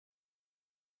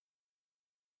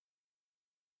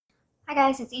Hi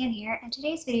guys, it's Anne here, and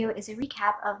today's video is a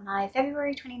recap of my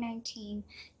February 2019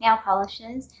 nail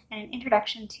polishes and an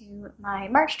introduction to my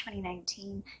March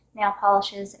 2019 nail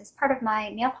polishes as part of my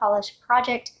nail polish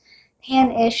project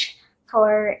Pan-ish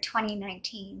for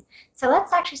 2019. So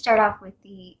let's actually start off with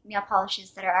the nail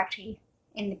polishes that are actually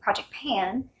in the Project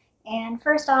Pan. And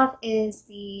first off is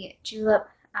the Julep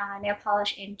nail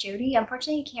polish in Jody.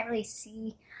 Unfortunately, you can't really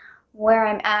see where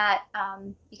I'm at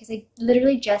because I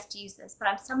literally just used this, but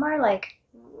I'm somewhere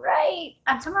way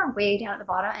down at the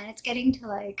bottom, and it's getting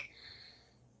to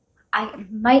I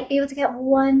might be able to get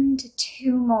 1 to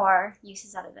 2 more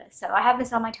uses out of this. So I have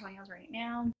this on my toenails right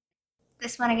now.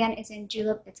 This one again is in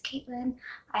Julep, it's Caitlin.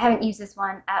 I haven't used this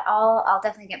one at all. I'll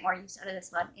definitely get more use out of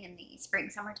this one in the spring,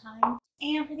 summertime.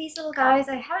 And for these little guys,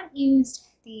 I haven't used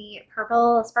the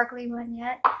purple sparkly one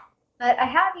yet. But I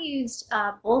have used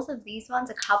both of these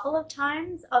ones a couple of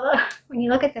times, although when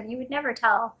you look at them, you would never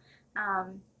tell,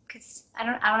 because I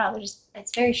don't know,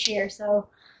 it's very sheer, so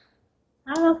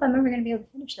I don't know if I'm ever going to be able to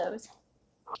finish those.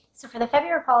 So for the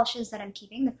February polishes that I'm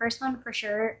keeping, the first one for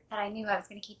sure that I knew I was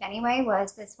going to keep anyway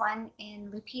was this one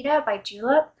in Lupita by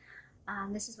Julep.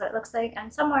 This is what it looks like. I'm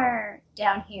somewhere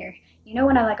down here. You know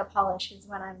when I like a polish is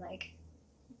when I'm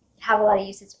have a lot of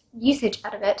usage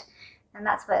out of it, and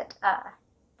that's what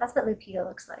Lupita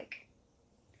looks like.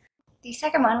 The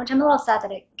second one, which I'm a little sad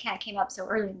that it kind of came up so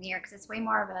early in the year because it's way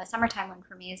more of a summertime one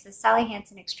for me, is this Sally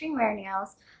Hansen Extreme Wear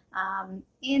Nails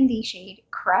in the shade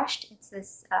Crushed. It's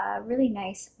this really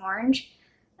nice orange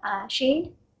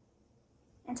shade.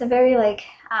 It's a very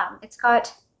it's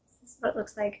got, this is what it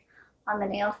looks like on the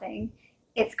nail thing.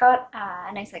 It's got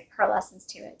a nice pearlescence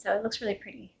to it, so it looks really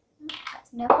pretty. Got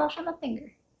some nail polish on the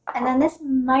finger. And then this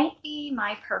might be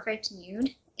my perfect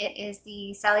nude. It is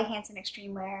the Sally Hansen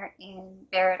Extreme Wear in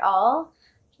Bare It All.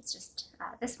 It's just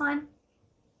this one.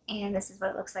 And this is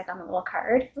what it looks like on the little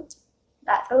card. Oops.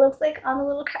 That's what it looks like on the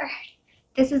little card.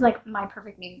 This is my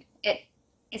perfect nude.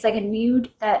 It's like a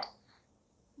nude that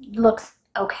looks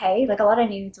okay. Like a lot of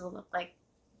nudes will look like,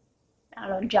 I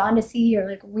don't know, jaundicey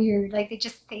or weird.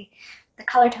 The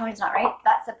color tone is not right.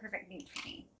 That's the perfect nude for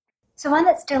me. So one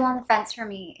that's still on the fence for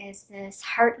me is this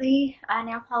Hartley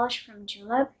nail polish from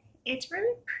Julep. It's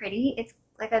really pretty. It's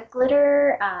like a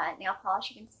glitter nail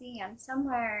polish. You can see I'm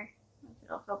somewhere, if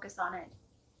it'll focus on it.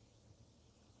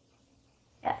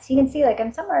 Yeah, so you can see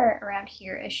I'm somewhere around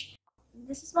here-ish.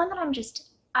 This is one that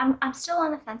I'm still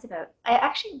on the fence about. I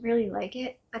actually really like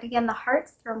it, but again, the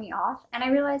hearts throw me off, and I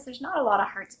realize there's not a lot of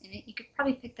hearts in it. You could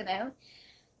probably pick them out.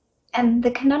 And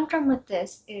the conundrum with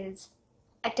this is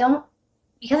because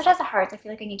it has the hearts, I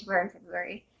feel like I need to wear it in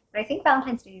February. But I think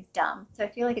Valentine's Day is dumb, so I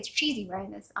feel like it's cheesy wearing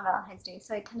this on Valentine's Day,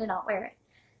 so I tend to not wear it.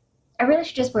 I really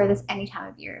should just wear this any time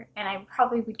of year, and I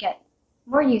probably would get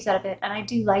more use out of it, and I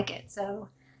do like it, so.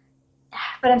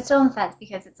 But I'm still on the fence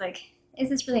because it's is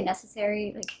this really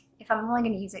necessary? If I'm only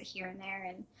going to use it here and there,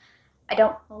 and I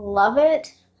don't love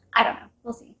it, I don't know.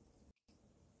 We'll see.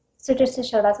 So just to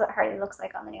show, that's what Hartley looks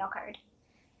like on the nail card.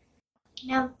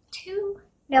 Now, two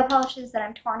nail polishes that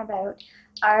I'm torn about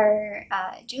are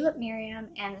Julep Miriam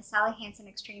and the Sally Hansen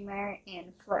Extreme Wear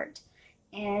in Flirt.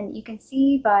 And you can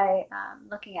see by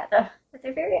looking at them that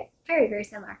they're very, very, very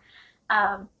similar.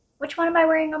 Which one am I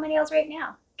wearing on my nails right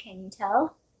now? Can you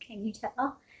tell? Can you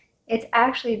tell? It's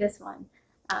actually this one.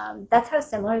 That's how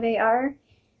similar they are.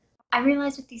 I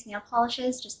realized with these nail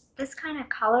polishes, just this kind of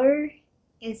color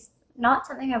is not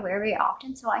something I wear very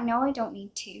often, so I know I don't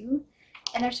need two.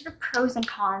 And there's sort of pros and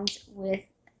cons with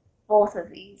both of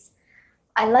these.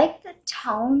 I like the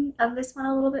tone of this one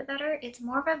a little bit better. It's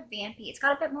more of a vampy. It's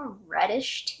got a bit more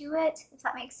reddish to it, if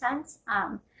that makes sense.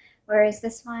 Whereas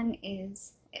this one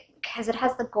is, because it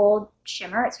has the gold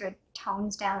shimmer, it sort of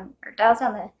tones down or dials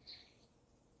down the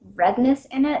redness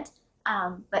in it.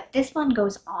 But this one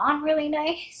goes on really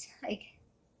nice.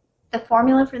 The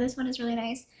formula for this one is really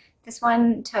nice. This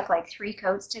one took 3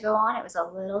 coats to go on. It was a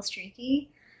little streaky.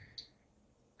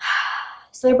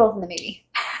 So they're both in the maybe.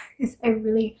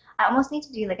 I almost need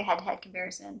to do a head-to-head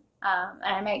comparison, and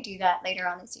I might do that later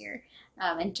on this year,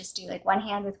 and just do one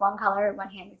hand with one color, one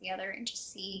hand with the other, and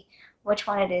just see which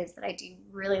one it is that I do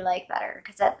really like better,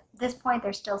 because at this point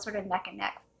they're still sort of neck and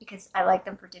neck, because I like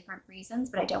them for different reasons,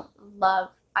 but I don't love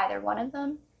either one of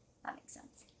them. That makes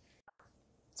sense.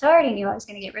 So I already knew I was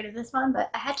going to get rid of this one, but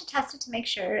I had to test it to make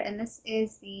sure, and this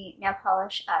is the nail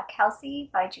polish Kelsey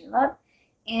by Julep.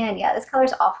 And yeah, this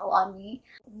color's awful on me.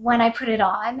 When I put it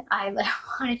on, I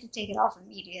wanted to take it off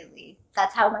immediately.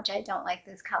 That's how much I don't like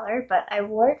this color, but I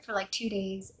wore it for 2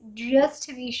 days just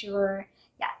to be sure.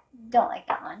 Yeah, don't like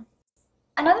that one.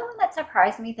 Another one that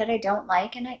surprised me that I don't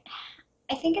like, and I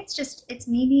think it's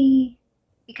maybe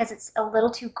because it's a little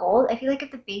too gold. I feel like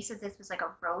if the base of this was like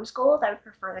a rose gold, I would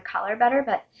prefer the color better,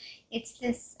 but it's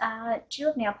this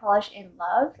Julep nail polish in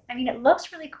Love. I mean, it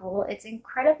looks really cool. It's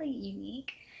incredibly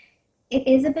unique. It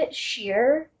is a bit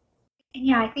sheer, and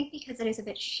yeah, I think because it is a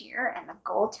bit sheer and the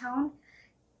gold tone,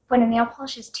 when a nail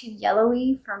polish is too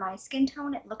yellowy for my skin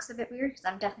tone, it looks a bit weird because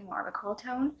I'm definitely more of a cool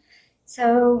tone.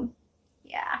 So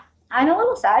yeah, I'm a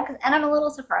little sad and I'm a little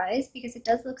surprised because it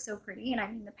does look so pretty, and I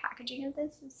mean the packaging of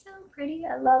this is so pretty.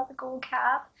 I love the gold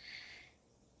cap.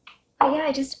 But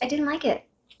yeah, I didn't like it.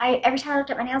 Every time I looked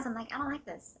at my nails, I'm like, I don't like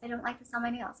this. I don't like this on my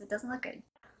nails. It doesn't look good.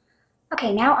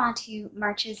 Okay, now on to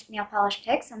March's nail polish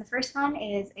picks, and the first one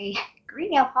is a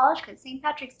green nail polish because St.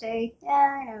 Patrick's Day.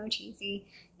 Yeah, I know, cheesy.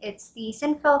 It's the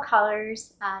Sinful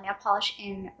Colors nail polish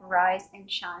in Rise and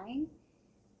Shine.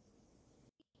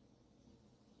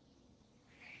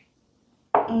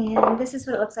 And this is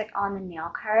what it looks like on the nail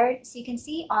card. So you can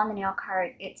see on the nail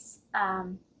card it's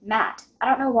matte. I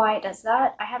don't know why it does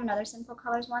that. I have another Sinful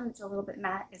Colors one that's a little bit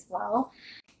matte as well.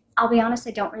 I'll be honest,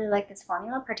 I don't really like this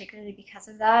formula, particularly because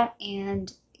of that.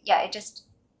 And yeah,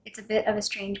 it's a bit of a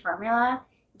strange formula.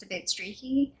 It's a bit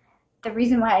streaky. The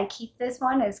reason why I keep this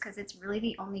one is because it's really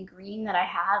the only green that I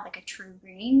have, like a true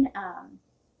green. I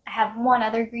have one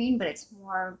other green, but it's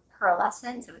more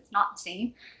pearlescent, so it's not the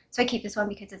same. So I keep this one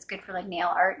because it's good for like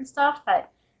nail art and stuff. But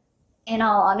in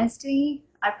all honesty,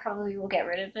 I probably will get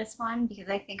rid of this one because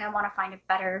I think I want to find a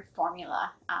better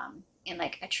formula in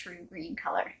like a true green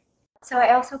color. So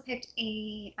I also picked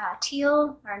a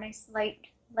teal, or a nice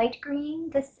light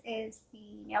green. This is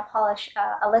the nail polish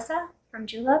Alyssa from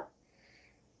Julep.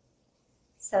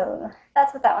 So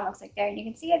that's what that one looks like there. And you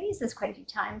can see I've used this quite a few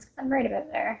times because I'm right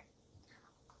about there.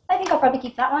 I think I'll probably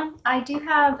keep that one. I do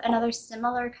have another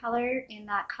similar color in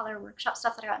that Color Workshop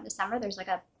stuff that I got in December. There's like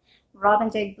a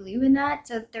Robin's Egg Blue in that.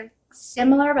 So they're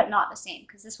similar but not the same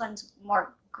because this one's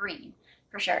more green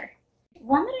for sure.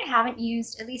 One that I haven't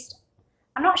used, at least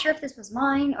I'm not sure if this was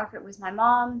mine or if it was my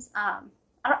mom's. I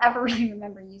don't ever really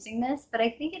remember using this, but I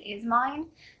think it is mine.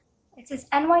 It says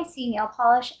NYC nail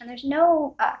polish, and there's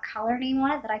no color name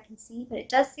on it that I can see, but it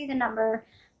does say the number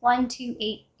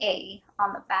 128A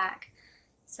on the back.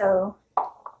 So,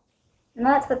 and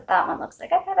that's what that one looks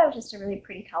like. I thought that was just a really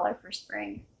pretty color for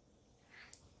spring.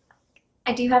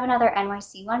 I do have another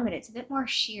NYC one, but it's a bit more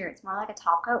sheer. It's more like a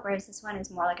top coat, whereas this one is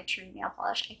more like a true nail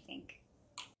polish, I think.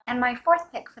 And my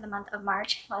fourth pick for the month of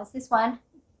March was this one,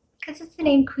 because it's the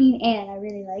name Queen Anne. I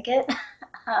really like it.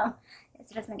 Yes,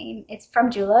 it has my name. It's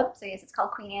from Julep, so yes, it's called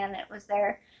Queen Anne. It was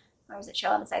their, where does it show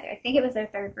on the side there? I think it was their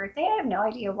 3rd birthday. I have no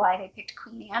idea why they picked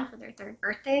Queen Anne for their 3rd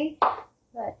birthday,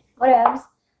 but whatevs.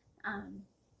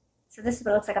 So this is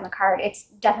what it looks like on the card. It's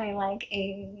definitely like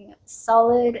a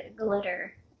solid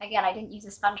glitter. Again, I didn't use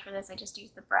a sponge for this. I just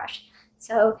used the brush.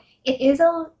 So it is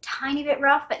a tiny bit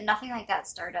rough, but nothing like that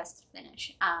Stardust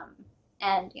finish.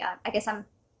 And yeah, I guess I'm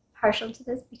partial to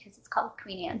this because it's called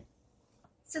Queen Anne.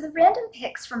 So the random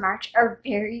picks for March are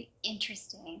very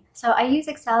interesting. So I use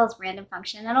Excel's random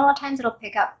function, and a lot of times it'll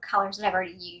pick up colors that I've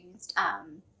already used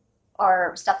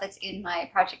or stuff that's in my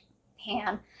project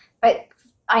pan. But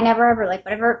I never ever, like,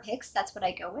 whatever it picks, that's what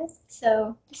I go with.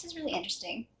 So this is really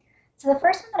interesting. So the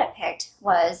first one that I picked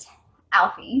was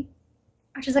Alfie,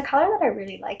 which is a color that I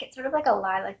really like. It's sort of like a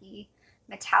lilac-y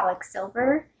metallic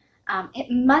silver.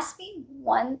 It must be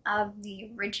one of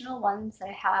the original ones that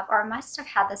I have, or I must have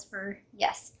had this for,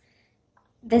 yes.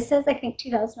 This says, I think,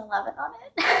 2011 on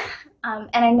it.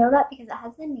 And I know that because it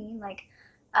has the name, like,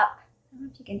 up. I don't know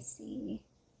if you can see.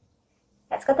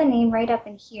 It's got the name right up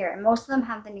in here, and most of them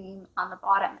have the name on the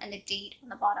bottom and the date on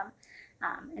the bottom.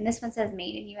 And this one says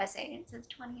Made in USA, and it says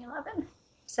 2011.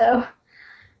 So,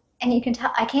 and you can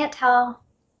tell, I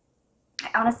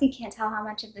honestly can't tell how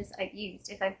much of this I've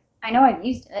used. I know I've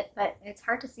used it, but it's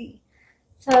hard to see.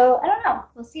 So, I don't know.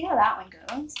 We'll see how that one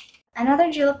goes.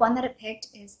 Another Julep one that I picked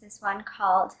is this one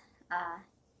called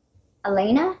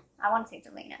Elena. I want to say it's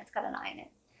Elena. It's got an I in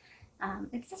it.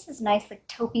 It's just this nice, like,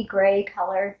 taupey gray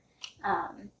color. Yeah,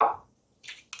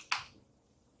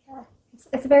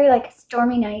 it's a very, like,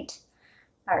 stormy night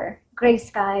or gray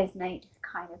skies night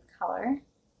kind of color.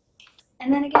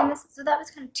 And then again, so that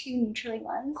was kind of 2 neutrally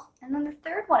ones. And then the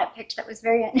third one I picked that was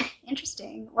very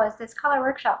interesting was this Color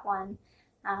Workshop one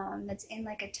that's in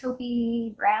like a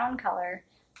taupey brown color.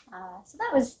 So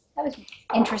that was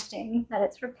interesting that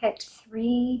it sort of picked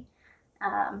three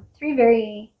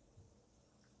very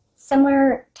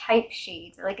similar type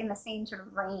shades, like in the same sort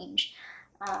of range.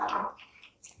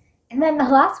 And then the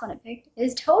last one I picked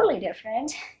is totally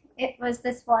different. It was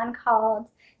this one called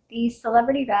the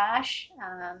Celebrity Bash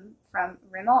from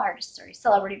Rimmel, or sorry,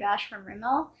 Celebrity Bash from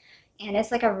Rimmel, and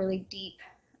it's like a really deep,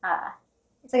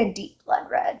 It's like a deep blood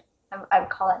red. I would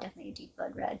call that definitely a deep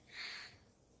blood red.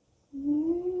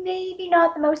 Maybe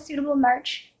not the most suitable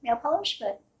March nail polish,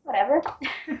 but whatever.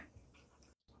 There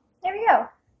we go.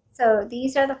 So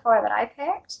these are the 4 that I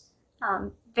picked.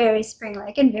 Very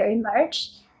spring-like and very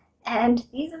March. And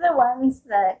these are the ones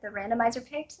that the randomizer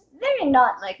picked. Very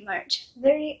not like March.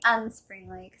 Very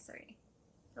unspring-like. Sorry.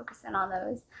 Focus in on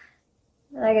those.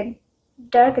 Like a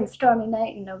dark and stormy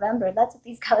night in November. That's what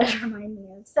these colors remind me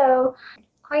of. So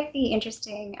quite the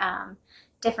interesting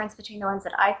difference between the ones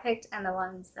that I picked and the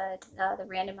ones that the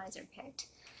randomizer picked.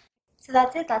 So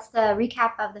that's it. That's the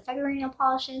recap of the February nail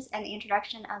polishes and the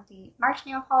introduction of the March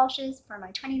nail polishes for my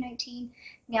 2019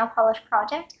 nail polish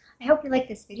project. I hope you liked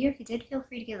this video. If you did, feel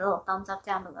free to give it a little thumbs up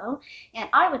down below. And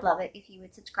I would love it if you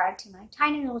would subscribe to my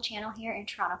tiny little channel here in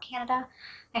Toronto, Canada.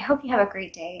 I hope you have a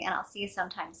great day, and I'll see you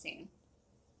sometime soon.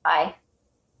 Bye.